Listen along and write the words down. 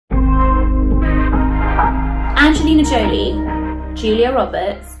Angelina Jolie, Julia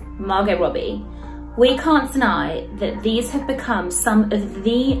Roberts, Margot Robbie, we can't deny that these have become some of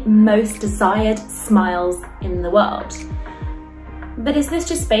the most desired smiles in the world. But is this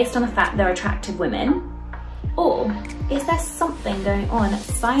just based on the fact they're attractive women? Or is there something going on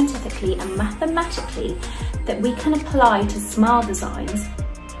scientifically and mathematically that we can apply to smile designs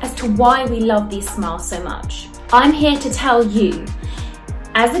as to why we love these smiles so much? I'm here to tell you,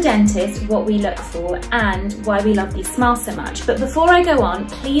 as a dentist, what we look for and why we love these smiles so much. But before I go on,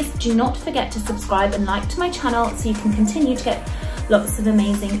 please do not forget to subscribe and like to my channel so you can continue to get lots of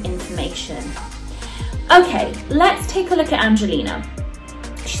amazing information. Okay, let's take a look at Angelina.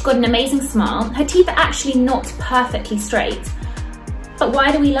 She's got an amazing smile. Her teeth are actually not perfectly straight, but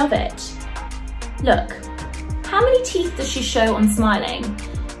why do we love it? Look, how many teeth does she show on smiling?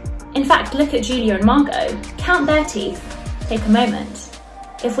 In fact, look at Julia and Margot. Count their teeth. Take a moment.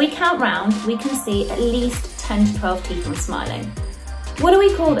 If we count round, we can see at least 10 to 12 teeth on smiling. What do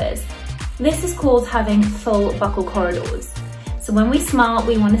we call this? This is called having full buccal corridors. So when we smile,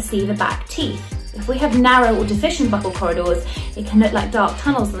 we want to see the back teeth. If we have narrow or deficient buccal corridors, it can look like dark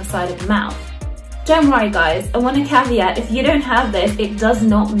tunnels on the side of the mouth. Don't worry guys, I want to caveat, if you don't have this, it does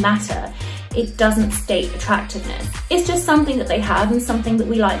not matter. It doesn't state attractiveness. It's just something that they have and something that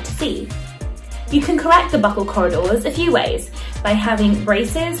we like to see. You can correct the buccal corridors a few ways, by having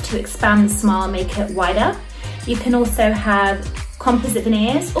braces to expand the smile and make it wider. You can also have composite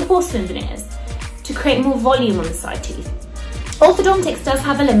veneers or porcelain veneers to create more volume on the side teeth. Orthodontics does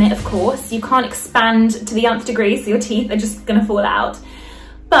have a limit, of course. You can't expand to the nth degree, so your teeth are just gonna fall out,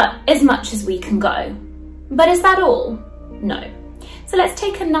 but as much as we can go. But is that all? No. So let's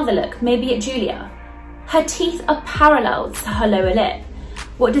take another look, maybe at Julia. Her teeth are parallel to her lower lip.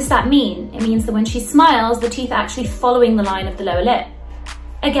 What does that mean? It means that when she smiles, the teeth are actually following the line of the lower lip.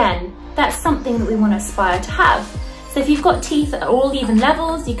 Again, that's something that we want to aspire to have. So if you've got teeth at all even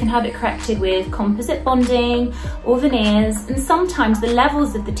levels, you can have it corrected with composite bonding or veneers, and sometimes the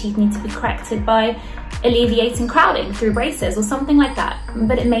levels of the teeth need to be corrected by alleviating crowding through braces or something like that,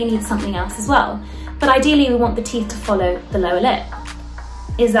 but it may need something else as well. But ideally we want the teeth to follow the lower lip.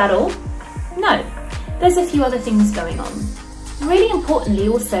 Is that all? No, there's a few other things going on. Really importantly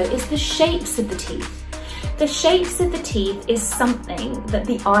also is the shapes of the teeth. The shapes of the teeth is something that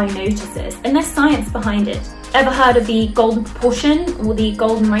the eye notices, and there's science behind it. Ever heard of the golden proportion or the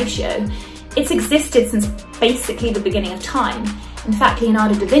golden ratio? It's existed since basically the beginning of time. In fact,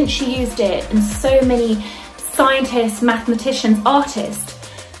 Leonardo da Vinci used it, and so many scientists, mathematicians, artists.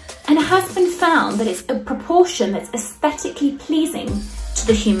 And it has been found that it's a proportion that's aesthetically pleasing to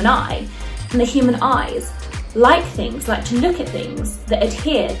the human eye. And the human eyes like to look at things that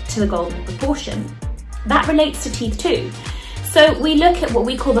adhere to the golden proportion. That relates to teeth too. So we look at what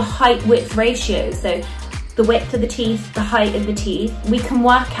we call the height-width ratio. So the width of the teeth, the height of the teeth. We can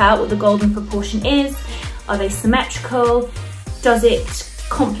work out what the golden proportion is. Are they symmetrical? Does it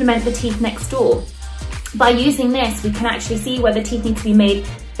complement the teeth next door? By using this, we can actually see whether teeth need to be made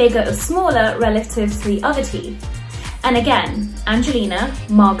bigger or smaller relative to the other teeth. And again, Angelina,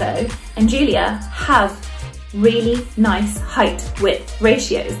 Margot, and Julia have really nice height-width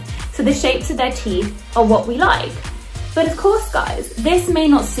ratios. So the shapes of their teeth are what we like. But of course, guys, this may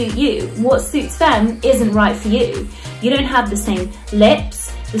not suit you. What suits them isn't right for you. You don't have the same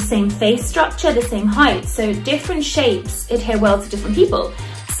lips, the same face structure, the same height. So different shapes adhere well to different people.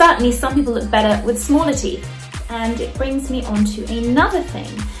 Certainly, some people look better with smaller teeth. And it brings me on to another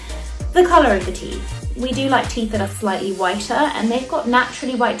thing, the color of the teeth. We do like teeth that are slightly whiter, and they've got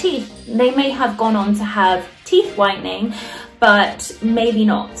naturally white teeth. They may have gone on to have teeth whitening, but maybe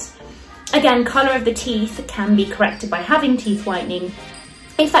not. Again, color of the teeth can be corrected by having teeth whitening.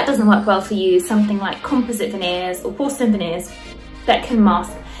 If that doesn't work well for you, something like composite veneers or porcelain veneers that can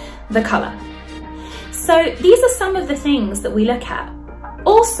mask the color. So these are some of the things that we look at.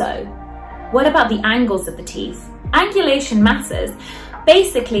 Also, what about the angles of the teeth? Angulation matters.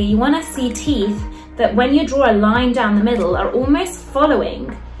 Basically, you want to see teeth that when you draw a line down the middle are almost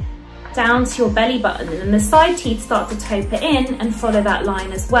following down to your belly button, and the side teeth start to taper in and follow that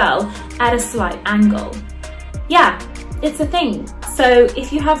line as well at a slight angle. Yeah, it's a thing. So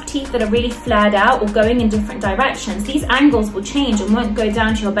if you have teeth that are really flared out or going in different directions, these angles will change and won't go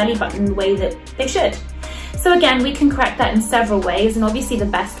down to your belly button the way that they should. So again, we can correct that in several ways, and obviously the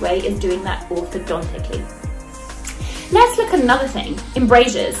best way is doing that orthodontically. Let's look at another thing,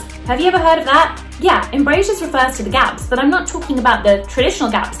 embrasures. Have you ever heard of that? Yeah, embrasures refers to the gaps, but I'm not talking about the traditional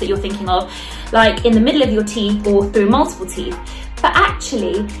gaps that you're thinking of, like in the middle of your teeth or through multiple teeth, but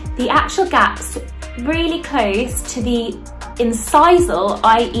actually the actual gaps really close to the incisal,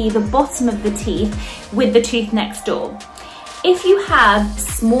 i.e. the bottom of the teeth, with the tooth next door. If you have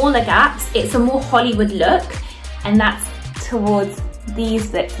smaller gaps, it's a more Hollywood look, and that's towards these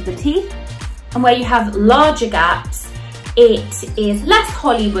bits of the teeth. And where you have larger gaps, it is less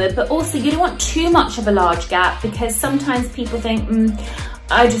Hollywood, but also you don't want too much of a large gap, because sometimes people think,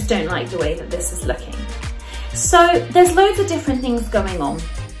 I just don't like the way that this is looking. So there's loads of different things going on.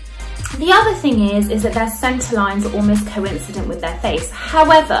 The other thing is that their center lines are almost coincident with their face.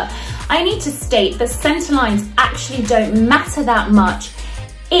 However, I need to state that center lines actually don't matter that much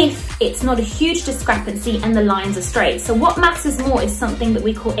if it's not a huge discrepancy and the lines are straight. So what matters more is something that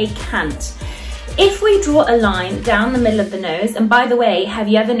we call a cant. If we draw a line down the middle of the nose, and by the way, have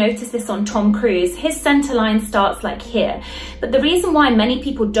you ever noticed this on Tom Cruise? His center line starts like here. But the reason why many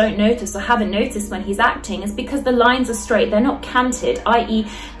people don't notice or haven't noticed when he's acting is because the lines are straight. They're not canted, i.e.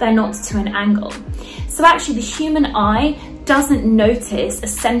 they're not to an angle. So actually the human eye doesn't notice a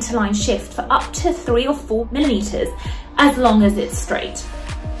center line shift for up to 3 or 4 millimeters as long as it's straight.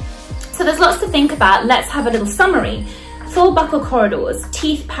 So there's lots to think about. Let's have a little summary. Full buccal corridors,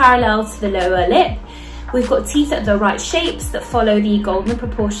 teeth parallel to the lower lip. We've got teeth at the right shapes that follow the golden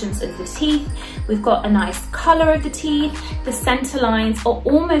proportions of the teeth. We've got a nice color of the teeth. The center lines are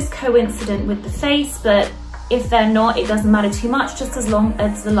almost coincident with the face, but if they're not, it doesn't matter too much, just as long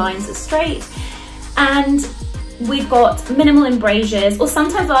as the lines are straight. And we've got minimal embrasures, or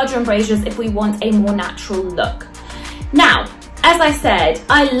sometimes larger embrasures if we want a more natural look. Now, as I said,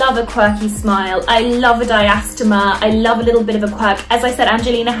 I love a quirky smile, I love a diastema, I love a little bit of a quirk. As I said,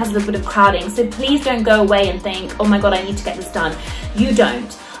 Angelina has a little bit of crowding, so please don't go away and think, oh my God, I need to get this done. You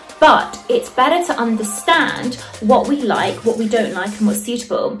don't. But it's better to understand what we like, what we don't like, and what's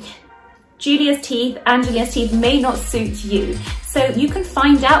suitable. Julia's teeth, Angelina's teeth may not suit you, so you can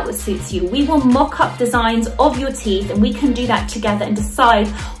find out what suits you. We will mock up designs of your teeth, and we can do that together and decide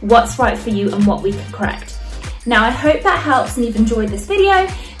what's right for you and what we can correct. Now, I hope that helps and you've enjoyed this video.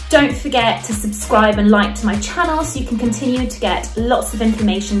 Don't forget to subscribe and like to my channel so you can continue to get lots of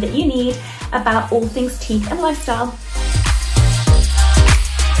information that you need about all things teeth and lifestyle.